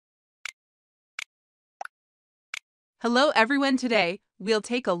Hello everyone, today we'll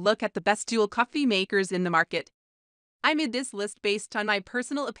take a look at the best dual coffee makers in the market. I made this list based on my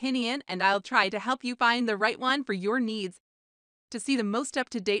personal opinion and I'll try to help you find the right one for your needs. To see the most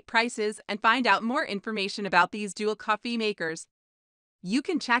up-to-date prices and find out more information about these dual coffee makers, you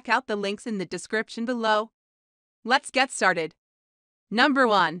can check out the links in the description below. Let's get started. Number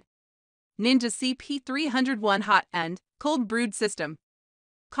 1. Ninja CP301 Hot End Cold Brewed System.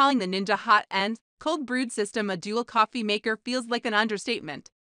 Calling the Ninja Hot End Cold Brewed System a dual coffee maker feels like an understatement.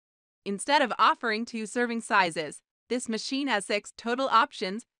 Instead of offering 2 serving sizes, this machine has 6 total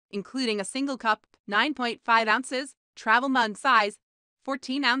options, including a single cup, 9.5 ounces, travel mug size,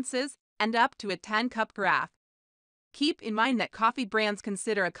 14 ounces, and up to a 10-cup carafe. Keep in mind that coffee brands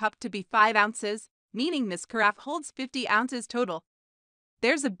consider a cup to be 5 ounces, meaning this carafe holds 50 ounces total.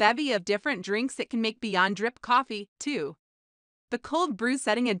 There's a bevy of different drinks it can make beyond drip coffee, too. The cold brew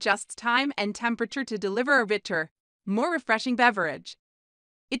setting adjusts time and temperature to deliver a richer, more refreshing beverage.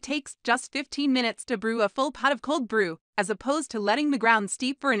 It takes just 15 minutes to brew a full pot of cold brew, as opposed to letting the ground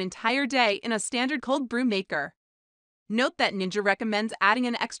steep for an entire day in a standard cold brew maker. Note that Ninja recommends adding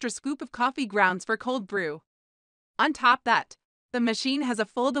an extra scoop of coffee grounds for cold brew. On top that, the machine has a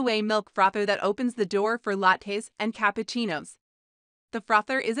fold-away milk frother that opens the door for lattes and cappuccinos. The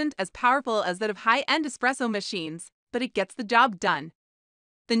frother isn't as powerful as that of high-end espresso machines, but it gets the job done.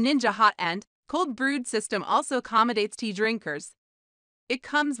 The Ninja Hot End Cold Brewed System also accommodates tea drinkers. It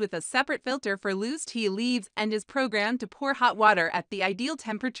comes with a separate filter for loose tea leaves and is programmed to pour hot water at the ideal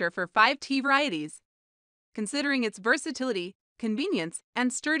temperature for 5 tea varieties. Considering its versatility, convenience,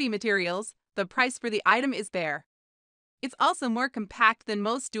 and sturdy materials, the price for the item is fair. It's also more compact than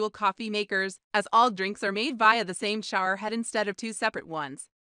most dual coffee makers, as all drinks are made via the same shower head instead of 2 separate ones.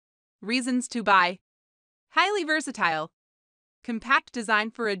 Reasons to buy: highly versatile, compact design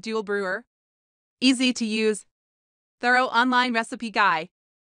for a dual brewer, easy to use, thorough online recipe guide.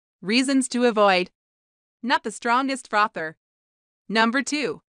 Reasons to avoid: not the strongest frother. Number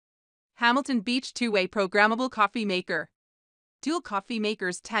 2. Hamilton Beach 2-Way Programmable Coffee Maker. Dual coffee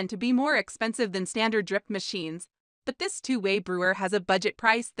makers tend to be more expensive than standard drip machines, but this 2-way brewer has a budget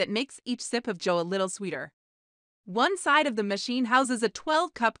price that makes each sip of Joe a little sweeter. One side of the machine houses a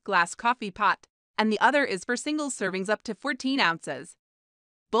 12-cup glass coffee pot, and the other is for single servings up to 14 ounces.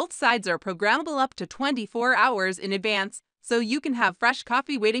 Both sides are programmable up to 24 hours in advance, so you can have fresh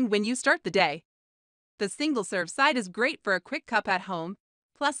coffee waiting when you start the day. The single-serve side is great for a quick cup at home,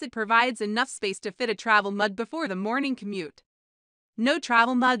 plus it provides enough space to fit a travel mug before the morning commute. No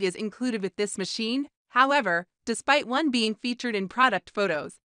travel mug is included with this machine, however, despite one being featured in product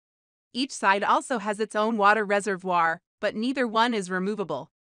photos. Each side also has its own water reservoir, but neither one is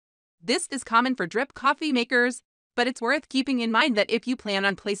removable. This is common for drip coffee makers, but it's worth keeping in mind that if you plan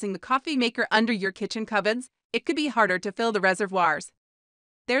on placing the coffee maker under your kitchen cupboards, it could be harder to fill the reservoirs.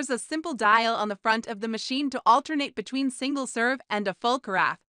 There's a simple dial on the front of the machine to alternate between single serve and a full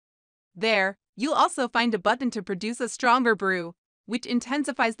carafe. There, you'll also find a button to produce a stronger brew, which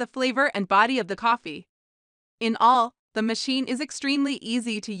intensifies the flavor and body of the coffee. In all, the machine is extremely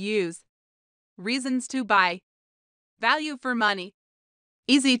easy to use. Reasons to buy: value for money,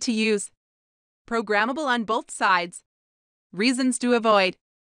 easy to use, programmable on both sides. Reasons to avoid: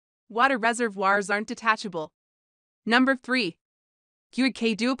 water reservoirs aren't detachable. Number 3. Keurig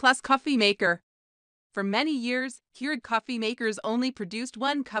K-Duo Plus Coffee Maker. For many years, Keurig coffee makers only produced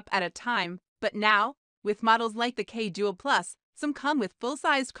 1 cup at a time, but now, with models like the K-Duo Plus, some come with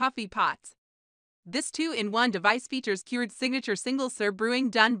full-sized coffee pots. This 2-in-1 device features Keurig's signature single-serve brewing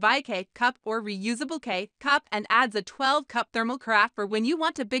done via K-Cup or reusable K-Cup and adds a 12-cup thermal carafe for when you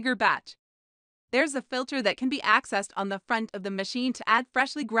want a bigger batch. There's a filter that can be accessed on the front of the machine to add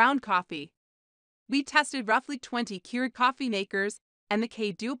freshly ground coffee. We tested roughly 20 Keurig coffee makers, and the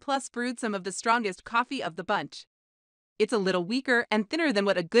K-Duo Plus brewed some of the strongest coffee of the bunch. It's a little weaker and thinner than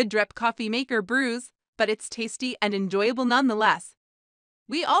what a good drip coffee maker brews, but it's tasty and enjoyable nonetheless.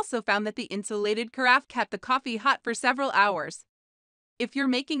 We also found that the insulated carafe kept the coffee hot for several hours. If you're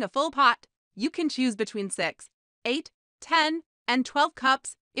making a full pot, you can choose between 6, 8, 10, and 12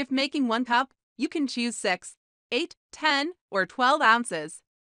 cups. If making 1 cup, you can choose 6, 8, 10, or 12 ounces.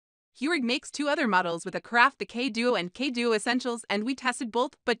 Keurig makes 2 other models with a carafe, the K-Duo and K-Duo Essentials, and we tested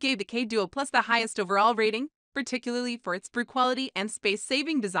both but gave the K-Duo Plus the highest overall rating, particularly for its brew quality and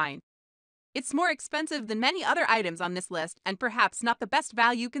space-saving design. It's more expensive than many other items on this list and perhaps not the best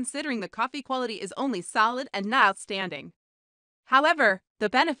value considering the coffee quality is only solid and not outstanding. However, the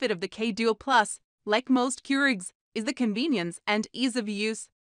benefit of the K-Duo Plus, like most Keurigs, is the convenience and ease of use.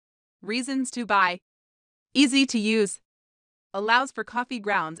 Reasons to buy: easy to use, allows for coffee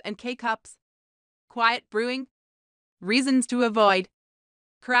grounds and K-cups, quiet brewing, Reasons to avoid.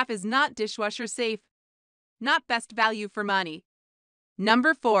 Carafe is not dishwasher safe. Not best value for money.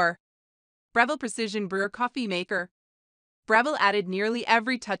 Number 4. Breville Precision Brewer Coffee Maker. Breville added nearly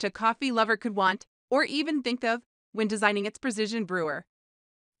every touch a coffee lover could want, or even think of, when designing its precision brewer.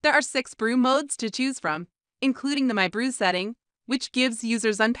 There are 6 brew modes to choose from, including the My Brew setting, which gives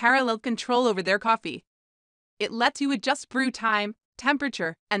users unparalleled control over their coffee. It lets you adjust brew time,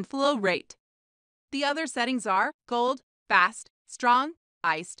 temperature, and flow rate. The other settings are Gold, Fast, Strong,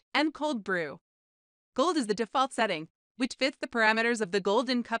 Iced, and Cold Brew. Gold is the default setting, which fits the parameters of the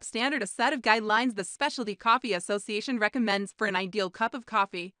Golden Cup standard, a set of guidelines the Specialty Coffee Association recommends for an ideal cup of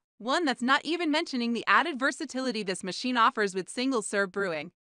coffee, one that's not even mentioning the added versatility this machine offers with single-serve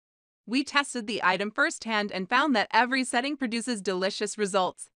brewing. We tested the item firsthand and found that every setting produces delicious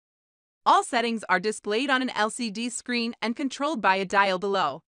results. All settings are displayed on an LCD screen and controlled by a dial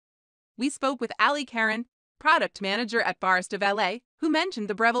below. We spoke with Ali Karen, product manager at Breville, who mentioned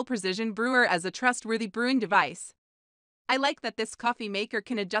the Breville Precision Brewer as a trustworthy brewing device. "I like that this coffee maker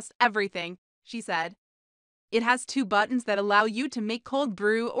can adjust everything," she said. "It has 2 buttons that allow you to make cold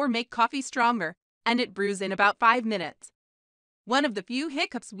brew or make coffee stronger, and it brews in about 5 minutes. One of the few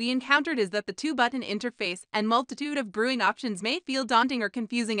hiccups we encountered is that the 2-button interface and multitude of brewing options may feel daunting or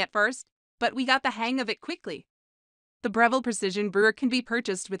confusing at first, but we got the hang of it quickly." The Breville Precision Brewer can be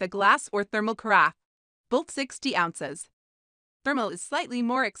purchased with a glass or thermal carafe, both 60 ounces. Thermal is slightly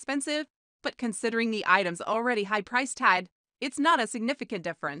more expensive, but considering the item's already high price tag, it's not a significant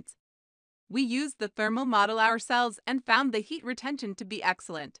difference. We used the thermal model ourselves and found the heat retention to be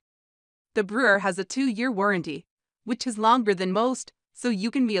excellent. The brewer has a 2-year warranty, which is longer than most, so you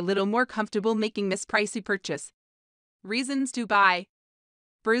can be a little more comfortable making this pricey purchase. Reasons to buy.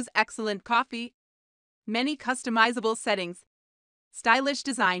 Brews excellent coffee. Many customizable settings. Stylish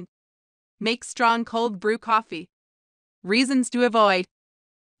design. Makes strong cold brew coffee. Reasons to avoid.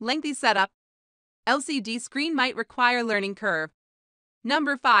 Lengthy setup. LCD screen might require learning curve.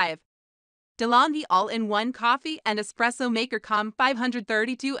 Number 5. DeLonghi All-in-One Coffee and Espresso Maker Com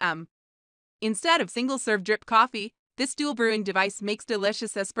 532M. Instead of single-serve drip coffee, this dual brewing device makes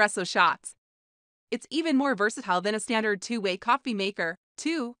delicious espresso shots. It's even more versatile than a standard 2-way coffee maker,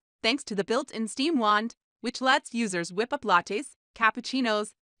 too, thanks to the built-in steam wand, which lets users whip up lattes,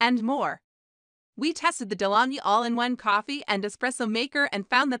 cappuccinos, and more. We tested the DeLonghi All-in-One Coffee and Espresso Maker and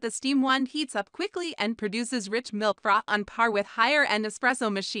found that the steam wand heats up quickly and produces rich milk froth on par with higher-end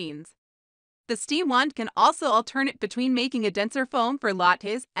espresso machines. The steam wand can also alternate between making a denser foam for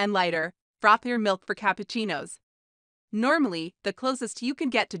lattes and lighter, frothier milk for cappuccinos. Normally, the closest you can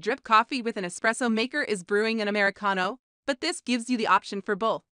get to drip coffee with an espresso maker is brewing an Americano, but this gives you the option for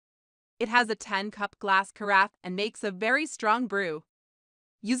both. It has a 10-cup glass carafe and makes a very strong brew.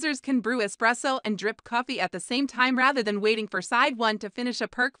 Users can brew espresso and drip coffee at the same time rather than waiting for side one to finish, a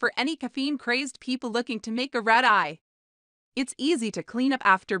perk for any caffeine-crazed people looking to make a red eye. It's easy to clean up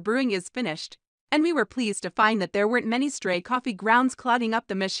after brewing is finished, and we were pleased to find that there weren't many stray coffee grounds clogging up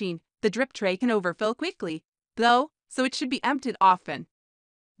the machine. The drip tray can overfill quickly, though, so it should be emptied often.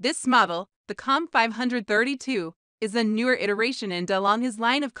 This model, the Com 532, is a newer iteration in DeLonghi's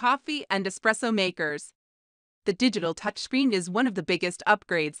line of coffee and espresso makers. The digital touchscreen is one of the biggest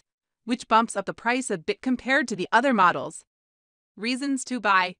upgrades, which bumps up the price a bit compared to the other models. Reasons to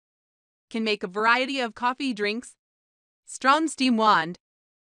buy. Can make a variety of coffee drinks. Strong steam wand.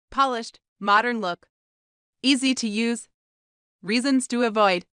 Polished, modern look. Easy to use. Reasons to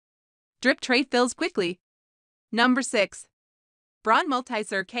avoid. Drip tray fills quickly. Number 6. Braun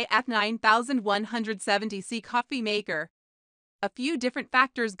MultiServe KF9170C Coffee Maker. A few different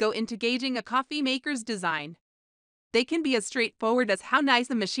factors go into gauging a coffee maker's design. They can be as straightforward as how nice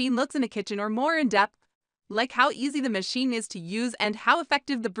the machine looks in a kitchen, or more in-depth, like how easy the machine is to use and how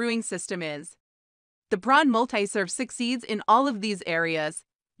effective the brewing system is. The Braun MultiServe succeeds in all of these areas,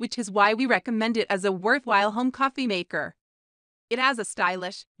 which is why we recommend it as a worthwhile home coffee maker. It has a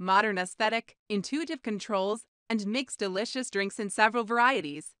stylish, modern aesthetic, intuitive controls, and makes delicious drinks in several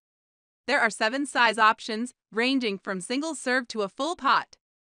varieties. There are 7 size options, ranging from single-serve to a full pot.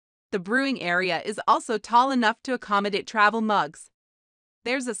 The brewing area is also tall enough to accommodate travel mugs.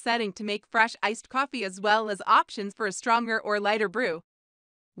 There's a setting to make fresh iced coffee as well as options for a stronger or lighter brew.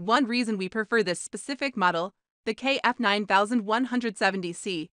 One reason we prefer this specific model, the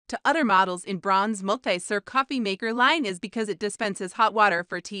KF9170C, to other models in Braun's MultiServe coffee maker line is because it dispenses hot water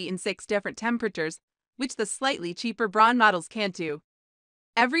for tea in 6 different temperatures, which the slightly cheaper Braun models can't do.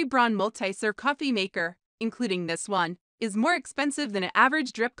 Every Braun MultiServe coffee maker, including this one, is more expensive than an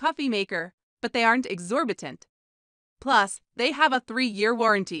average drip coffee maker, but they aren't exorbitant. Plus, they have a 3-year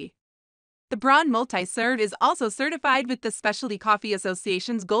warranty. The Braun MultiServe is also certified with the Specialty Coffee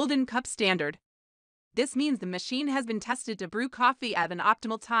Association's Golden Cup standard. This means the machine has been tested to brew coffee at an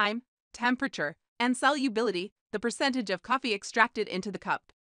optimal time, temperature, and solubility, the percentage of coffee extracted into the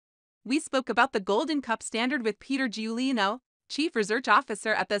cup. We spoke about the Golden Cup standard with Peter Giulino, Chief Research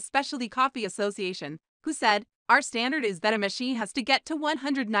Officer at the Specialty Coffee Association, who said, "Our standard is that a machine has to get to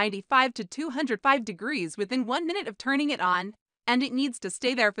 195 to 205 degrees within 1 minute of turning it on, and it needs to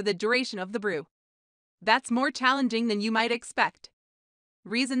stay there for the duration of the brew. That's more challenging than you might expect."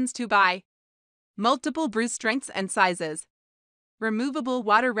 Reasons to buy: multiple brew strengths and sizes, removable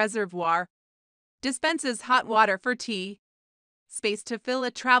water reservoir, dispenses hot water for tea, space to fill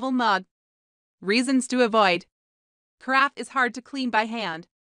a travel mug. Reasons to avoid: carafe is hard to clean by hand,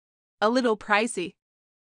 a little pricey,